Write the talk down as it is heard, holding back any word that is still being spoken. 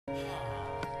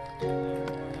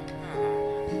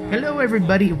Hello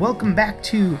everybody, welcome back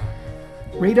to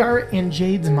Radar and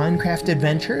Jade's Minecraft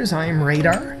Adventures. I'm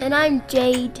Radar. And I'm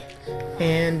Jade.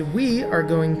 And we are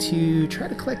going to try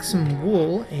to collect some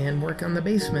wool and work on the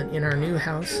basement in our new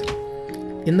house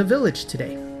in the village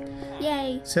today.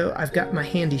 Yay. So I've got my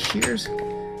handy shears.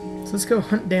 So let's go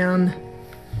hunt down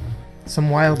some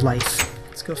wildlife.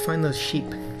 Let's go find those sheep.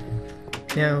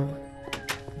 Now,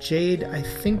 Jade, I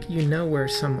think you know where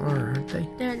some are, aren't they?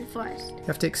 They're in the forest. You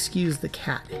have to excuse the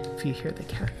cat if you hear the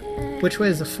cat. Which way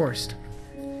is the forest?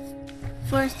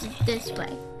 Forest is this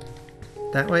way.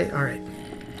 That way? Alright.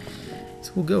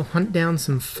 So we'll go hunt down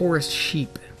some forest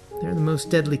sheep. They're the most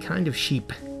deadly kind of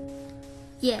sheep.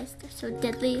 Yes, they're so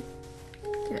deadly.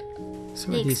 So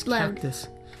are these cactus.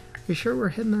 Are you sure we're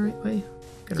heading the right way?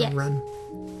 Gotta Yes. run.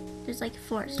 There's like a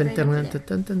forest Dun, right dun, over dun, there.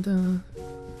 dun, dun, dun.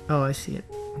 Oh, I see it.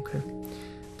 Okay.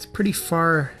 It's a pretty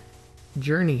far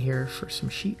journey here for some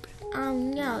sheep.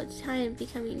 No, it's kind of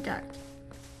becoming dark.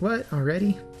 What?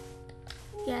 Already?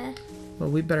 Yeah.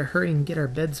 Well, we better hurry and get our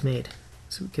beds made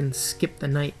so we can skip the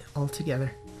night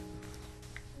altogether.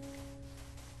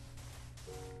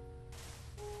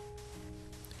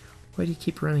 Why do you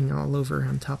keep running all over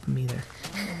on top of me there?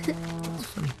 That's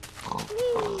funny.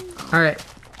 Alright.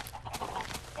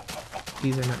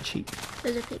 These are not sheep.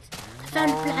 Those are pigs. I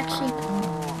found a black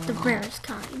sheep. The rarest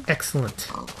kind. Excellent.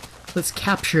 Let's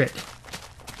capture it.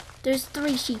 There's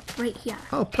 3 sheep right here.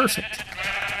 Oh, perfect.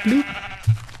 Bloop.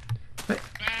 Right.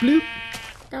 Bloop.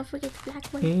 Don't forget the black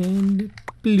one. And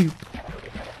bloop.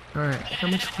 Alright, how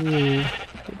much wool did we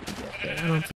get there? I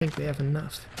don't think we have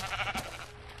enough.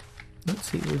 Let's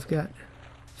see, we've got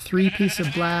 3 pieces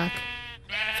of black,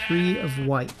 3 of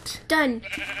white. Done.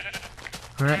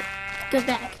 Alright, Go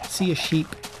back. see a sheep.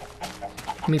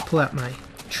 Let me pull out my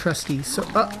trusty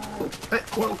whoa,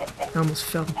 I almost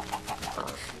fell.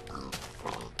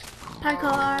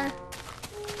 Parkour.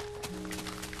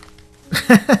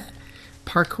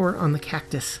 Parkour on the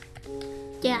cactus.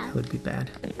 Yeah, That would be bad.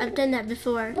 I've done that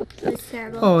before. It was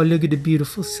terrible. Oh, look at the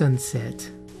beautiful sunset.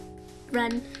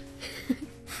 Run.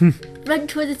 Run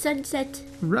toward the sunset.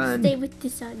 Run. Stay with the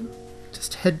sun.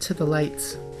 Just head to the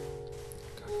lights.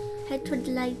 Head toward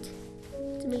the light.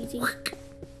 It's amazing.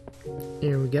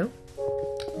 Here we go.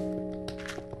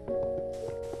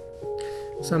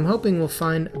 So I'm hoping we'll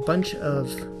find a bunch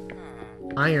of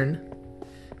iron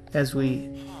as we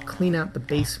clean out the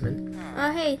basement.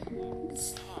 Oh, hey.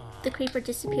 The creeper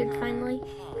disappeared finally.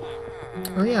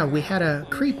 Oh yeah, we had a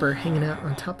creeper hanging out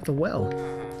on top of the well.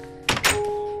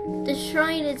 The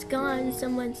shrine is gone.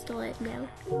 Someone stole it now.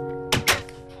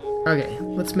 Okay,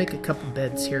 let's make a couple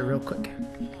beds here real quick.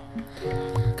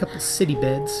 A couple city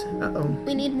beds. Uh-oh,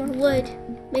 We need more wood.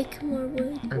 Make more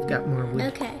wood. I've got more wood.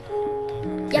 Okay.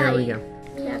 There we go.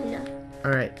 You have enough.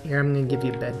 Alright, here I'm gonna give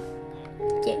you a bed.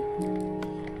 Yeah.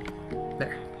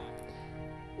 There.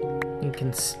 You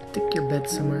can stick your bed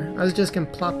somewhere. I was just gonna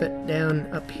plop it down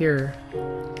up here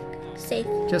Safe.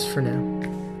 just for now.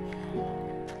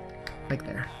 Like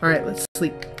there. Alright, let's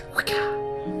sleep.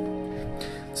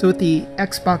 So with the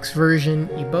Xbox version,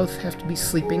 you both have to be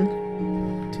sleeping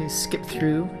to skip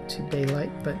through to daylight,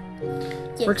 but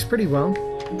Yeah. works pretty well.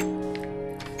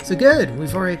 So good,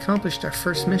 we've already accomplished our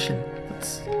first mission.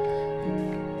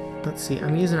 Let's see,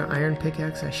 I'm using an iron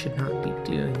pickaxe. I should not be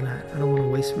doing that. I don't want to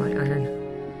waste my iron.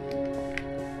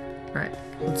 Alright,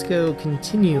 let's go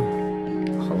continue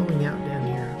hollowing out down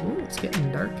here. Ooh, it's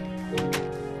getting dark.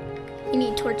 You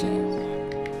need torches.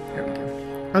 There we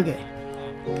go. Okay.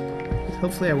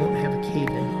 Hopefully I won't have a cave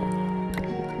in.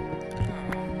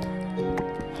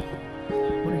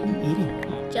 What are you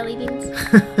eating? Jelly beans.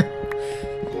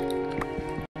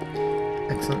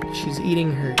 Excellent. She's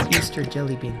eating her Easter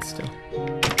jelly beans still.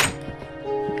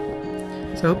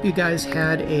 So I hope you guys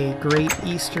had a great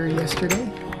Easter yesterday.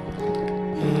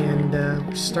 And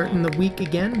we're starting the week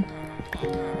again.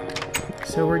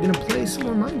 So we're going to play some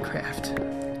more Minecraft.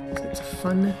 So it's a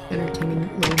fun, entertaining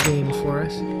little game for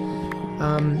us.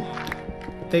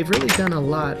 They've really done a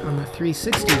lot on the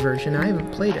 360 version. I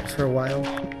haven't played it for a while.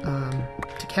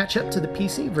 To catch up to the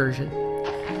PC version.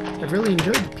 I've really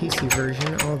enjoyed the PC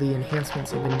version, all the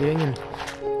enhancements they've been doing, and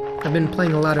I've been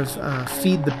playing a lot of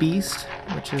Feed the Beast,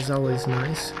 which is always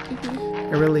nice.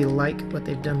 I really like what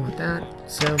they've done with that,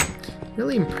 so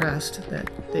really impressed that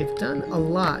they've done a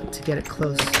lot to get it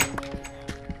close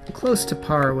to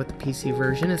par with the PC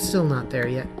version. It's still not there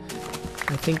yet.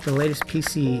 I think the latest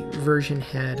PC version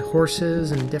had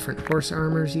horses and different horse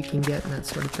armors you can get and that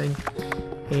sort of thing,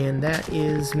 and that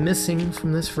is missing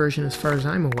from this version as far as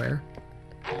I'm aware.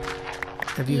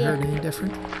 Have you heard any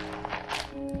different?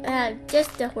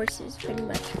 Just the horses, pretty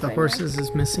much. The horses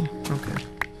is missing? Okay.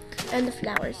 And the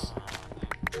flowers.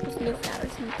 There's new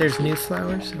flowers. There's new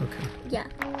flowers? Okay. Yeah.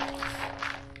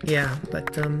 Yeah,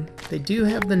 but they do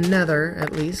have the nether,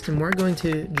 at least, and we're going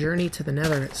to journey to the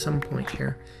nether at some point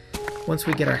here, once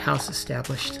we get our house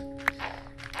established.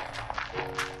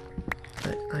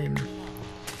 But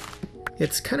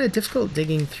it's kind of difficult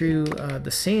digging through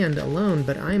the sand alone,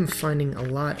 but I'm finding a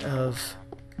lot of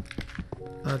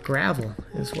gravel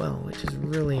as well, which is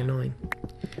really annoying.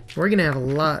 We're going to have a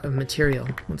lot of material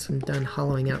once I'm done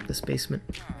hollowing out this basement.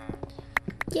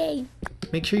 Yay.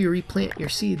 Make sure you replant your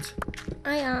seeds.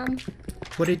 I am.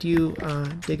 What did you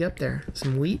dig up there?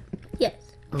 Some wheat? Yes.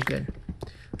 Oh, good.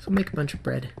 So we'll make a bunch of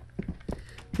bread.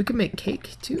 We could make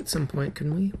cake, too, at some point,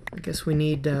 couldn't we? I guess we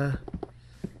need, there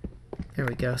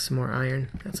we go, some more iron.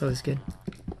 That's always good.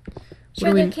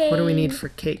 What do we need for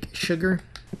cake? Sugar?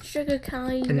 Sugar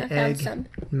cane. An I found egg. some.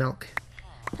 Milk.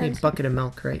 Need a bucket of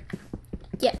milk, right?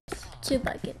 Yes. 2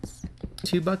 buckets.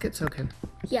 2 buckets? Okay.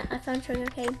 Yeah, I found sugar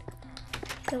cane.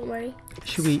 Don't worry.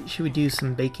 Should we do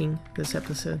some baking this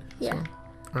episode? Yeah. Well?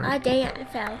 All right. Dang it, I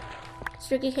fell.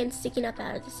 Sugar cane sticking up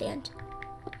out of the sand.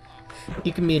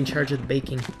 You can be in charge of the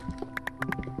baking.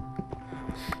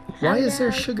 Why is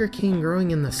there sugar cane growing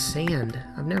in the sand?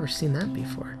 I've never seen that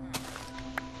before.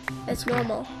 That's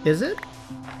normal. Is it?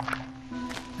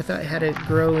 I thought it had to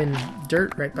grow in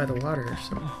dirt right by the water or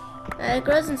something. It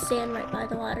grows in sand right by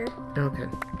the water. Okay.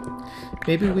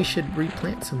 Maybe we should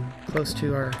replant some close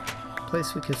to our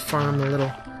place. We could farm a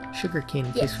little sugar cane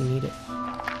in case we need it.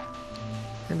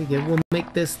 That'd be good. We'll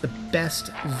make this the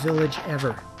best village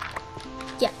ever.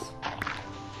 Yes.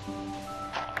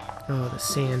 Oh, the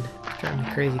sand. It's driving me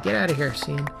crazy. Get out of here,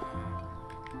 sand.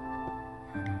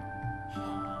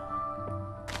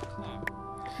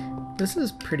 This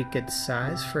is pretty good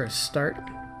size for a start.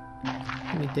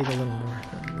 Let me dig a little more.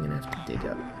 I'm gonna have to dig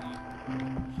up.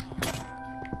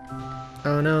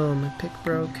 Oh no, my pick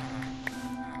broke.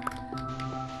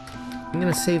 I'm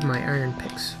gonna save my iron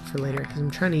picks for later because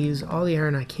I'm trying to use all the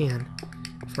iron I can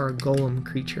for our golem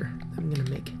creature that I'm gonna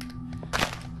make.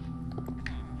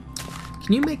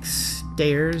 Can you make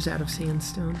stairs out of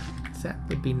sandstone? That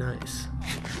would be nice.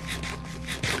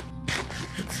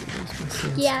 Let's see, where's my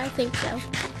sandstone? Yeah, I think so.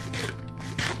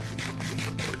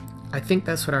 I think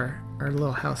that's what our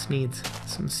little house needs.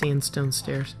 Some sandstone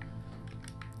stairs.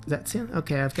 Is that sand?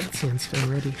 Okay, I've got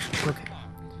sandstone ready. Okay.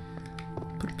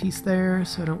 Put a piece there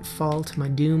so I don't fall to my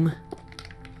doom.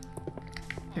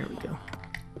 There we go.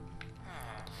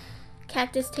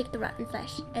 Cactus, take the rotten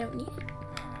flesh. I don't need it.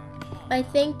 I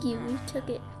thank you. You took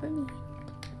it from me.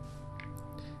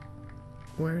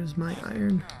 Where's my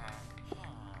iron?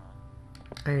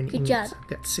 Iron Good ingots. job. I've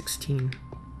got 16.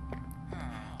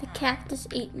 The cactus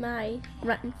ate my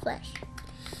rotten flesh.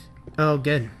 Oh,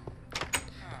 good.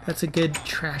 That's a good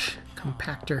trash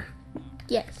compactor.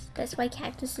 Yes, that's why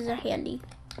cactuses are handy.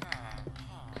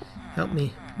 Help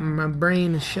me. My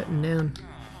brain is shutting down.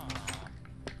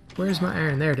 Where's my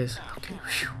iron? There it is. Okay,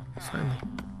 whew, finally.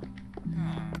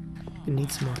 We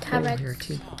need some more coal in here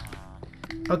too.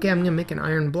 Okay, I'm gonna make an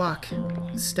iron block.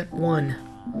 Step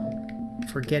 1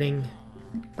 for getting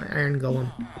my iron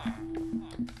golem.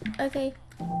 Okay,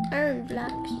 iron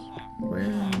blocks. Where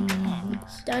are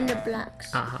these? Down the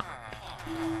blocks. Aha.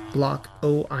 Block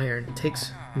O iron. It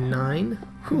takes 9.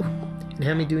 Whew. And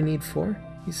how many do we need? 4,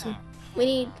 you said? We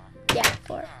need,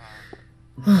 4.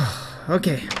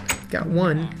 Okay, got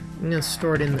 1. I'm gonna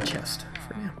store it in the chest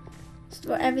for now.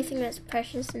 Store everything that's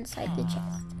precious inside the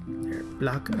chest. There,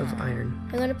 block of iron.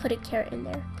 I'm gonna put a carrot in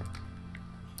there.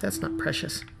 That's not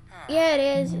precious. Yeah, it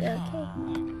is. Okay.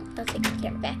 I'll take the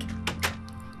carrot back.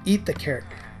 Eat the carrot.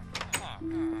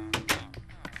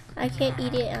 I can't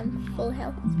eat it. I'm full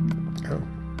health. Oh.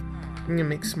 I'm gonna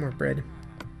make some more bread.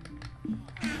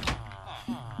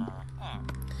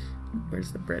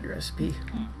 Where's the bread recipe?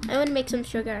 I want to make some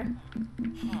sugar.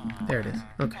 There it is.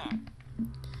 Okay.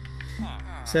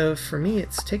 So for me,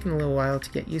 it's taken a little while to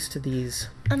get used to these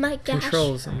Oh my gosh.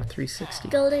 controls on the 360.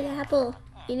 Golden apple.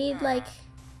 You need like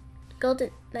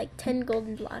 10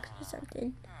 golden blocks or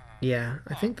something. Yeah,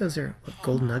 I think those are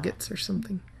gold nuggets or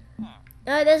something.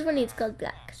 No, this one needs gold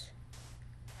blocks.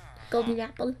 Golden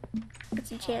apple.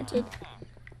 It's enchanted.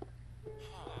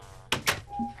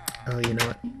 Oh, you know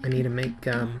what? I need to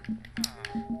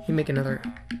make another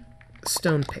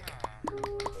stone pick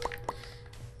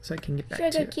so I can get back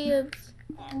to Sugar it. cubes.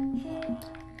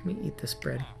 Let me eat this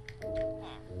bread.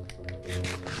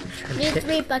 We need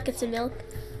 3 buckets of milk,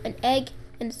 an egg,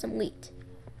 and some wheat.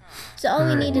 So all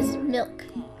we need is milk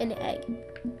and an egg.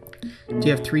 Do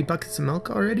you have 3 buckets of milk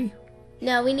already?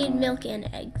 No, we need milk and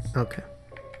eggs. Okay.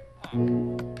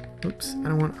 Oops, I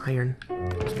don't want iron.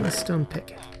 Where's my stone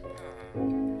pick?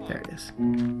 There it is.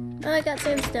 Oh, I got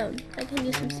sandstone. I can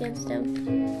use some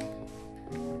sandstone.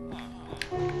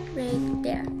 Right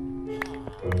there.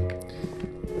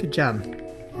 Good job.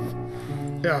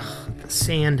 Ugh, the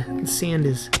sand. The sand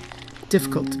is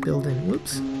difficult to build in.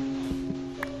 Whoops.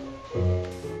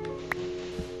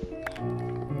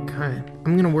 Okay,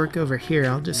 I'm gonna work over here.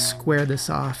 I'll just square this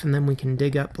off and then we can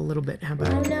dig up a little bit. How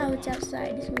about Oh it? no, it's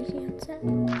outside. It's making outside.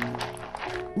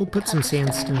 We'll put some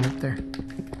sandstone up there.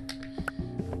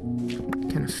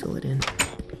 Kind of fill it in.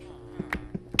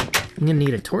 I'm gonna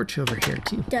need a torch over here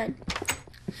too. Done.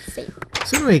 Safe.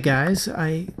 So anyway, guys,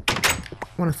 I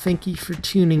want to thank you for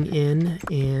tuning in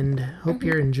and hope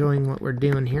you're enjoying what we're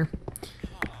doing here.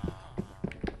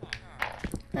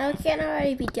 I can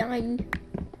already be done.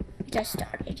 We just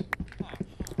started.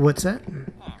 What's that?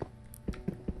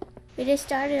 We just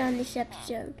started on this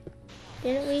episode,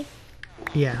 didn't we?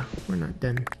 Yeah, we're not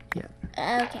done yet.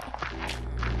 Okay.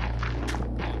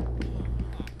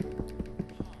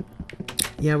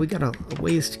 Yeah, we got a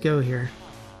ways to go here.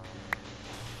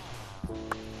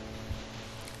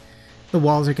 The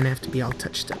walls are gonna have to be all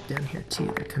touched up down here too.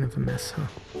 They're kind of a mess, huh?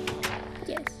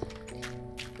 Yes.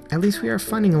 At least we are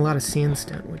finding a lot of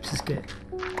sandstone, which is good.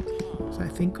 So I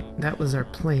think that was our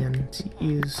plan, to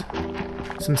use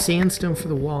some sandstone for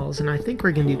the walls, and I think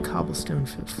we're gonna do cobblestone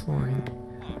for the flooring.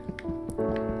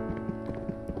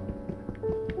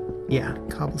 Yeah,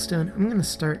 cobblestone. I'm gonna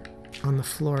start on the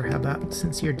floor. How about,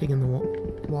 since you're digging the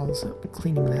walls up,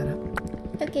 cleaning that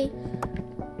up? Okay.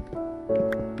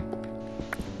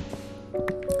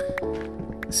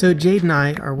 So Jade and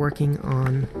I are working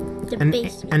on The an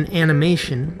basement.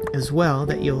 animation as well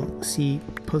that you'll see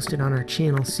posted on our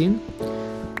channel soon.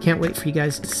 Can't wait for you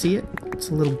guys to see it. It's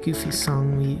a little goofy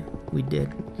song we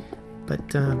did, but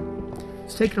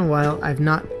it's taken a while. I've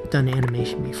not done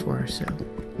animation before, so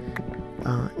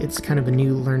it's kind of a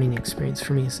new learning experience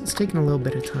for me. So it's taken a little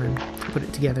bit of time to put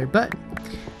it together, but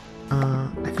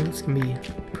I think it's gonna be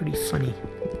pretty funny.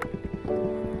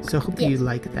 So hope you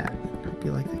like that. Hope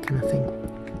you like that kind of thing.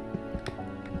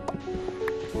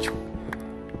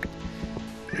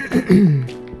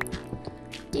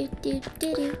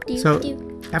 So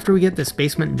after we get this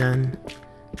basement done,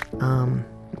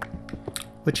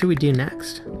 what should we do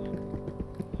next?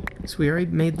 So we already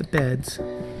made the beds.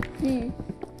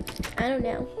 I don't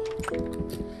know.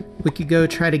 We could go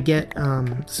try to get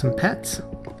some pets.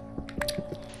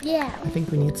 Yeah. I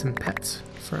think we need some pets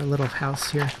for our little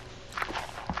house here.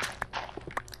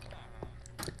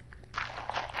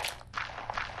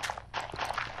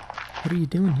 What are you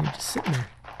doing here? Just sitting there.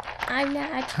 I'm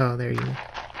not. Oh, there you go.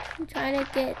 I'm trying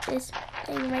to get this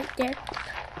thing right there.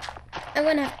 I'm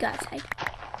gonna have to go outside.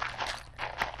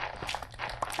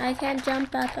 I can't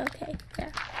jump up. Okay,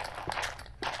 there.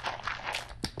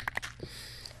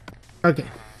 Okay.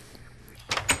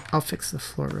 I'll fix the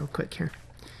floor real quick here.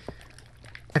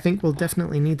 I think we'll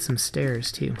definitely need some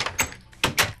stairs too.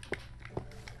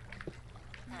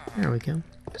 There we go.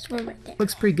 There's one right there.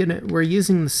 Looks pretty good. We're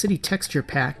using the city texture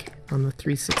pack on the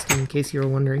 360 in case you were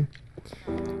wondering.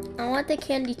 I want the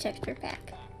candy texture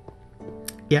pack.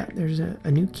 Yeah, there's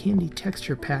a new candy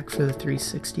texture pack for the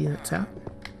 360 that's out.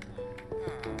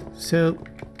 So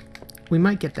we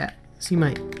might get that. So you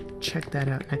might check that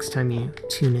out next time you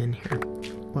tune in here.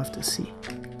 We'll have to see.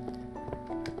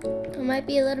 It might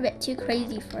be a little bit too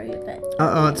crazy for you, but...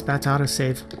 Uh-oh, it's about to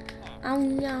autosave. Oh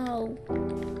no.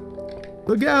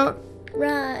 Look out!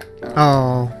 Run.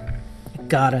 Oh, it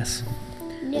got us.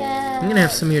 No. I'm gonna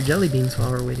have some of your jelly beans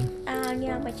while we're waiting. Oh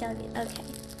yeah, my jelly. Okay.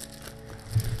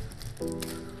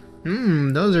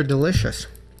 Mmm, those are delicious.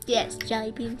 Yes,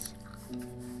 jelly beans.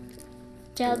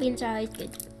 Jelly beans are always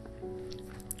good.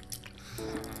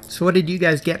 So what did you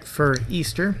guys get for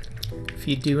Easter? If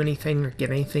you do anything or get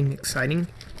anything exciting,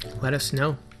 let us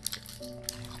know.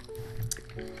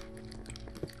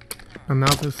 My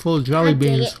mouth is full of jelly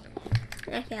beans.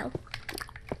 I fell.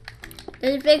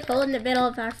 There's a big hole in the middle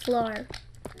of our floor.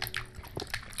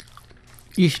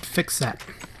 You should fix that.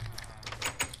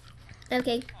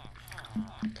 Okay.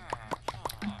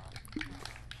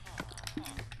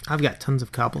 I've got tons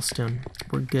of cobblestone.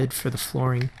 We're good for the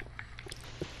flooring.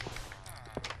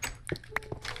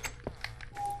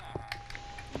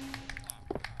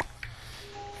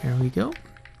 There we go.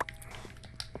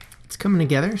 It's coming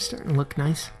together, starting to look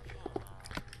nice.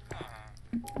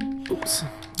 Oops,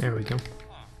 there we go.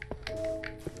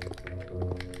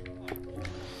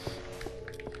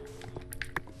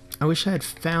 I wish I had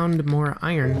found more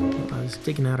iron while I was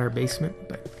digging out our basement,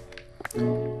 but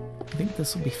I think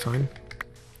this will be fun.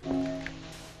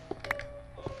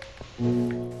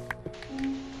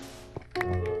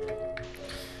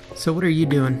 So what are you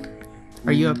doing?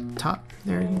 Are you up top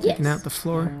there? Yes. Taking out the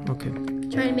floor? Okay.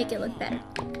 Trying to make it look better.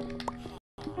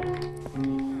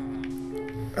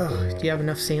 Oh, do you have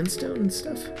enough sandstone and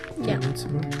stuff? Yeah. You need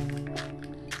some more?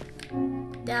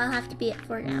 That'll have to be it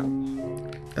for now.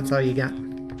 That's all you got?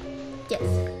 Yes.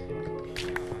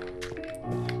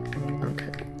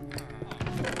 Okay.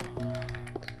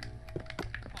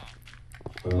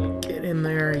 Get in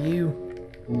there, you.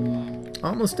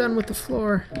 Almost done with the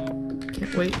floor.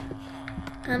 Can't wait.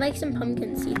 I like some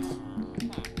pumpkin seeds.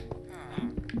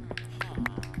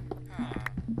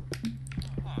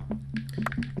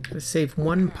 Gotta save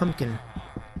one pumpkin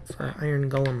for our iron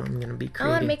golem I'm gonna be I want to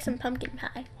creating. make some pumpkin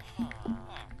pie.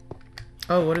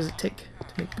 Oh, what does it take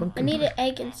to make pumpkin I need pie? an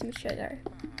egg and some sugar.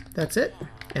 That's it?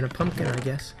 And a pumpkin, I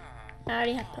guess. I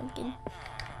already have pumpkin.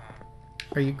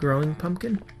 Are you growing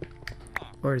pumpkin?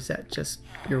 Or is that just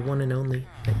your one and only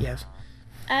that you have?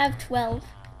 I have 12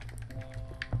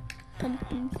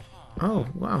 pumpkins. Oh,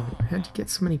 wow. How'd you get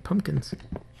so many pumpkins?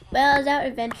 Well, I was out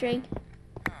adventuring.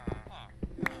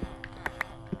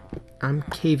 I'm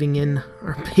caving in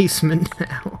our basement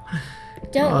now.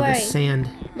 Don't All worry. the sand.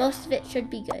 Most of it should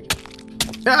be good.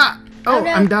 Ah! Oh, Oh,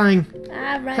 no. I'm dying.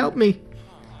 Run. Help me.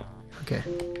 Okay.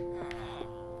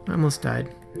 I almost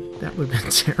died. That would have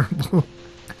been terrible.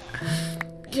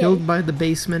 Killed by the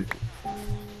basement.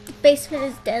 The basement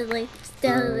is deadly. It's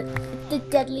the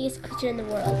deadliest creature in the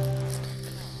world.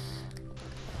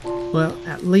 Well,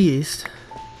 at least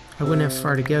I wouldn't have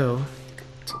far to go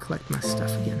to collect my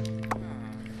stuff again.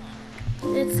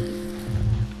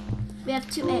 We have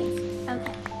 2 eggs.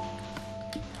 Okay.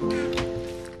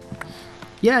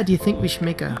 Yeah, do you think we should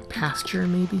make a pasture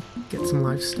maybe? Get some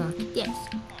livestock? Yes.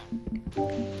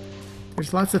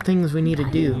 There's lots of things we need to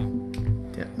do.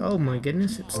 Yeah. Oh my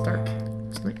goodness, it's dark.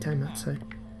 It's nighttime outside.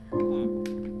 I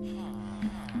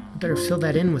better fill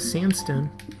that in with sandstone.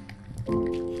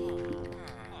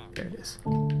 There it is.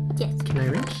 Yes. Can I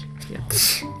reach? Yeah.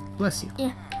 Bless you.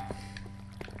 Yeah.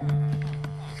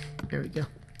 There we go.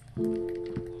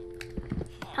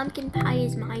 Pumpkin pie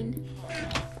is mine.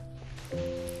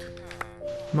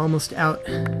 I'm almost out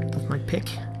of my pick.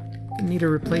 I need to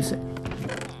replace it.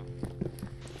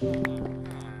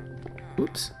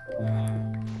 Oops.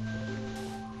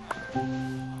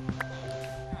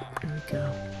 There we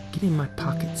go. Get in my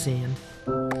pocket, sand.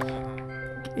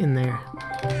 Get in there.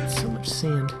 So much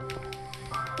sand.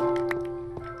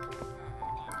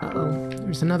 Uh-oh.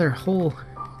 There's another hole.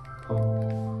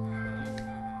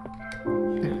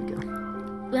 There we go.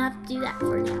 We'll have to do that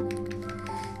for now.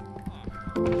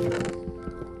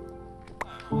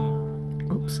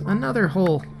 Oops. Another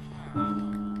hole.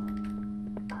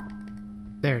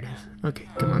 There it is. Okay,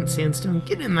 come on, sandstone.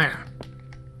 Get in there.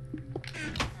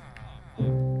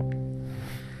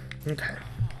 Okay.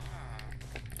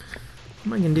 What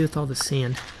am I going to do with all the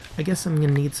sand? I guess I'm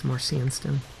going to need some more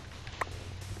sandstone.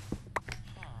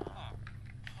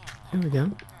 There we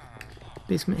go.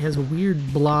 Basement has a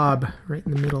weird blob right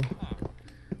in the middle.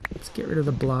 Let's get rid of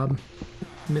the blob.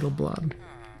 Middle blob.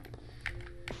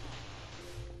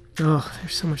 Oh,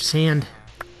 there's so much sand.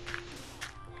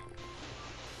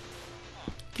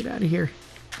 Get out of here.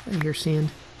 Out of here, sand.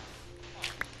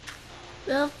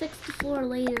 We'll fix the floor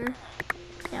later.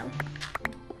 No.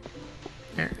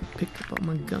 There, picked up all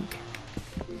my gunk.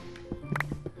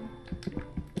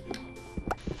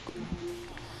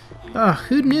 Oh,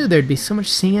 who knew there'd be so much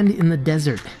sand in the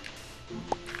desert?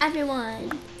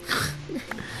 Everyone.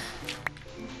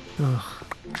 Oh,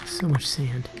 so much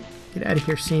sand. Get out of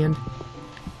here, sand.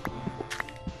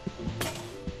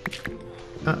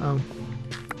 Uh-oh.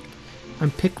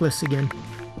 I'm pickless again.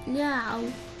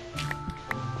 No.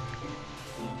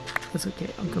 That's okay,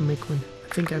 I'll go make one.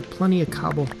 I think I have plenty of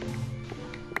cobble.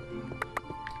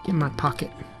 Get in my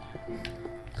pocket.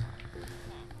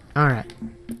 Alright.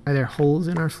 Are there holes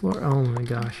in our floor? Oh my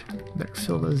gosh. Better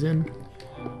fill those in.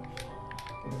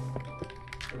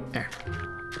 There.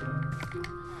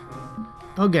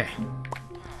 Okay.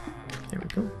 There we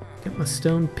go. Get my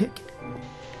stone pick. Do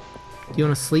you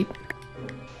want to sleep?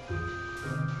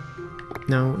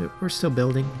 No, we're still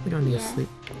building. We don't need to sleep.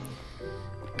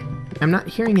 I'm not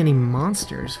hearing any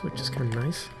monsters, which is kind of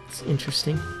nice. It's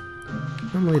interesting.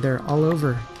 Normally they're all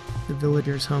over the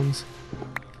villagers' homes.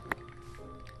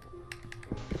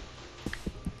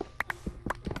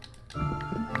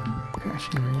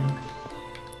 Crashing around.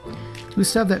 Do we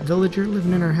still have that villager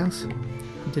living in our house?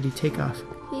 Or did he take off?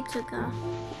 He took off.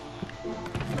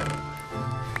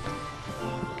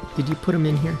 Did you put him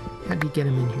in here? How did you get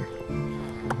him in here?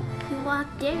 He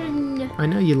walked in. I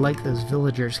know you like those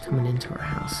villagers coming into our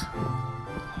house.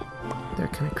 They're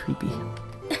kind of creepy.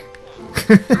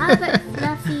 Ah, but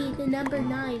Fluffy, the number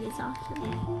 9 is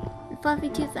awesome. Fluffy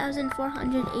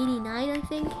 2489, I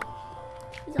think.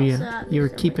 He's also Yeah, out you were somewhere.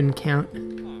 keeping count.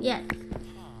 Yes.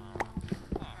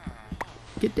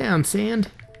 Get down, sand.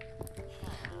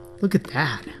 Look at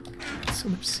that. So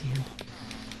much sand.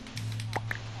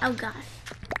 Oh gosh.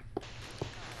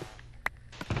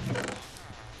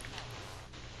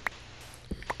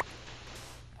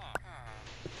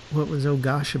 What was oh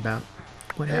gosh about?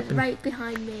 What It was happened? right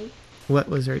behind me. What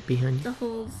was right behind you? The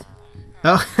holes.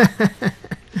 Oh.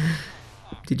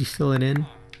 Did you fill it in?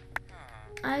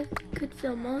 I could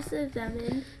fill most of them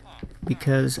in.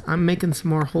 Because I'm making some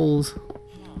more holes.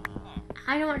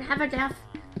 I don't have enough.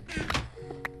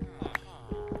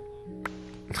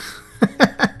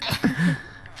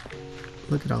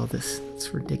 Look at all this.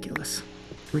 It's ridiculous.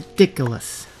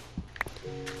 Ridiculous.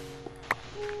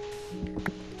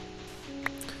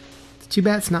 It's too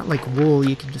bad it's not like wool.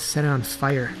 You can just set it on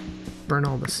fire. Burn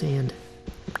all the sand.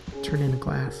 Turn into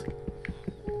glass.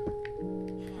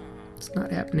 It's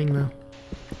not happening though.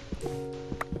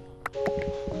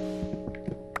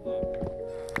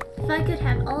 If I could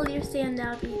have all your sand,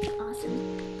 that would be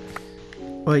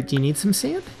awesome. Wait, do you need some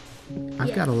sand? I've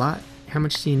Yes. got a lot. How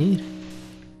much do you need?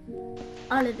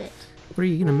 All of it. What are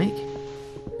you gonna make?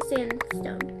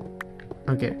 Sandstone.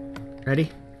 Okay, ready?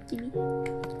 Jimmy.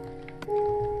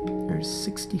 There's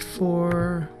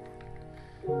 64.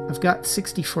 I've got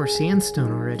 64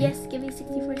 sandstone already. Yes, give me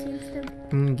 64 sandstone.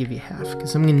 I'm gonna give you half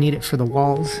because I'm gonna need it for the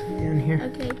walls down here.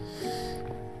 Okay.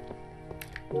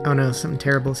 Oh no, something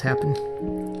terrible's happened.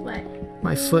 What?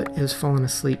 My foot is falling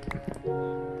asleep.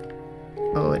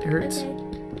 Oh, it hurts. Okay.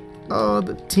 Oh,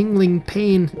 the tingling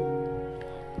pain.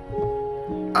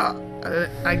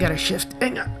 I gotta shift.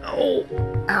 Hang on. Oh,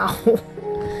 ow.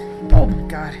 Oh my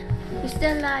god. You're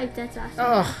still alive. That's awesome.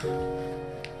 Oh.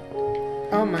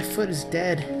 Oh, my foot is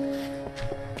dead.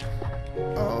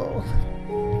 Oh.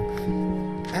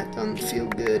 That doesn't feel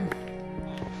good.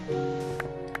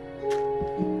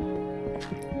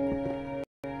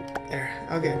 There.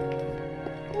 Okay.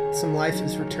 Some life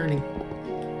is returning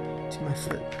to my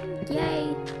foot.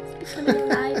 Yay! It's becoming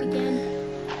alive again.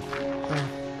 Oh,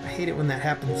 I hate it when that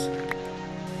happens.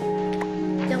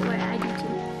 Don't worry, I do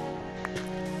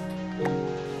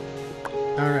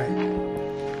Alright.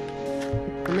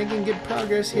 We're making good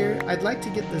progress here. I'd like to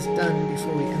get this done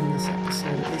before we end this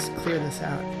episode. At least clear this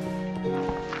out. too.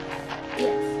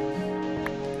 Yes.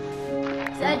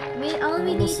 So all we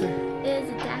need Almost is there. a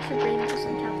dash of rainbows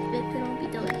on top of it, but it'll be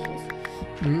delicious.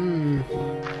 Mmm.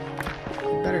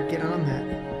 Better get on that.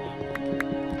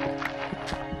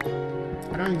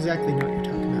 I don't exactly know what you're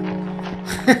talking about.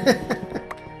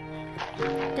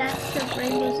 Dash of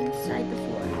rainbows inside the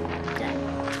floor.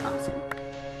 That's awesome.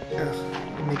 Ugh,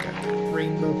 you make a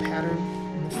rainbow pattern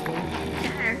on the floor.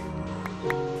 There.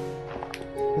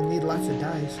 We'll need lots of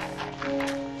dyes.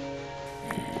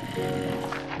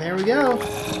 There we go.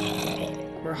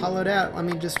 We're hollowed out. Let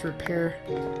me just repair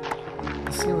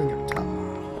the ceiling up top.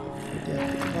 We did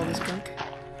all this junk.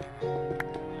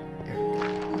 There we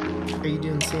go. Are you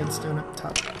doing sandstone up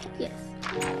top? Yes.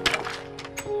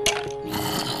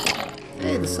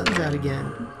 Hey, the sun's out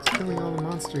again. It's killing all the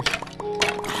monsters.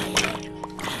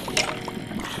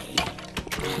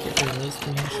 Get rid of those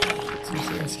things. Put some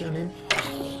sandstone in.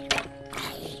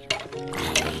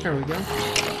 There we go.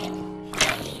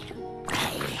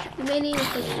 We may need to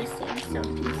fix this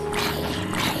sandstone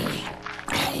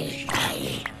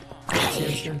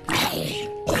Sandstone piece. piece.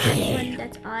 One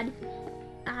that's odd.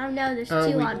 I don't know, there's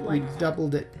two odd we ones.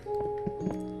 doubled it.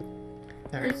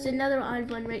 There. There's another odd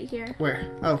one right here.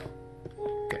 Where? Oh.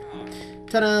 Okay.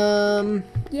 Ta-da!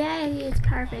 Yay, it's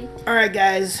perfect. Alright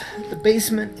guys, the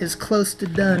basement is close to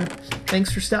done.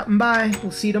 Thanks for stopping by.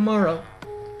 We'll see you tomorrow.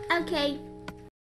 Okay.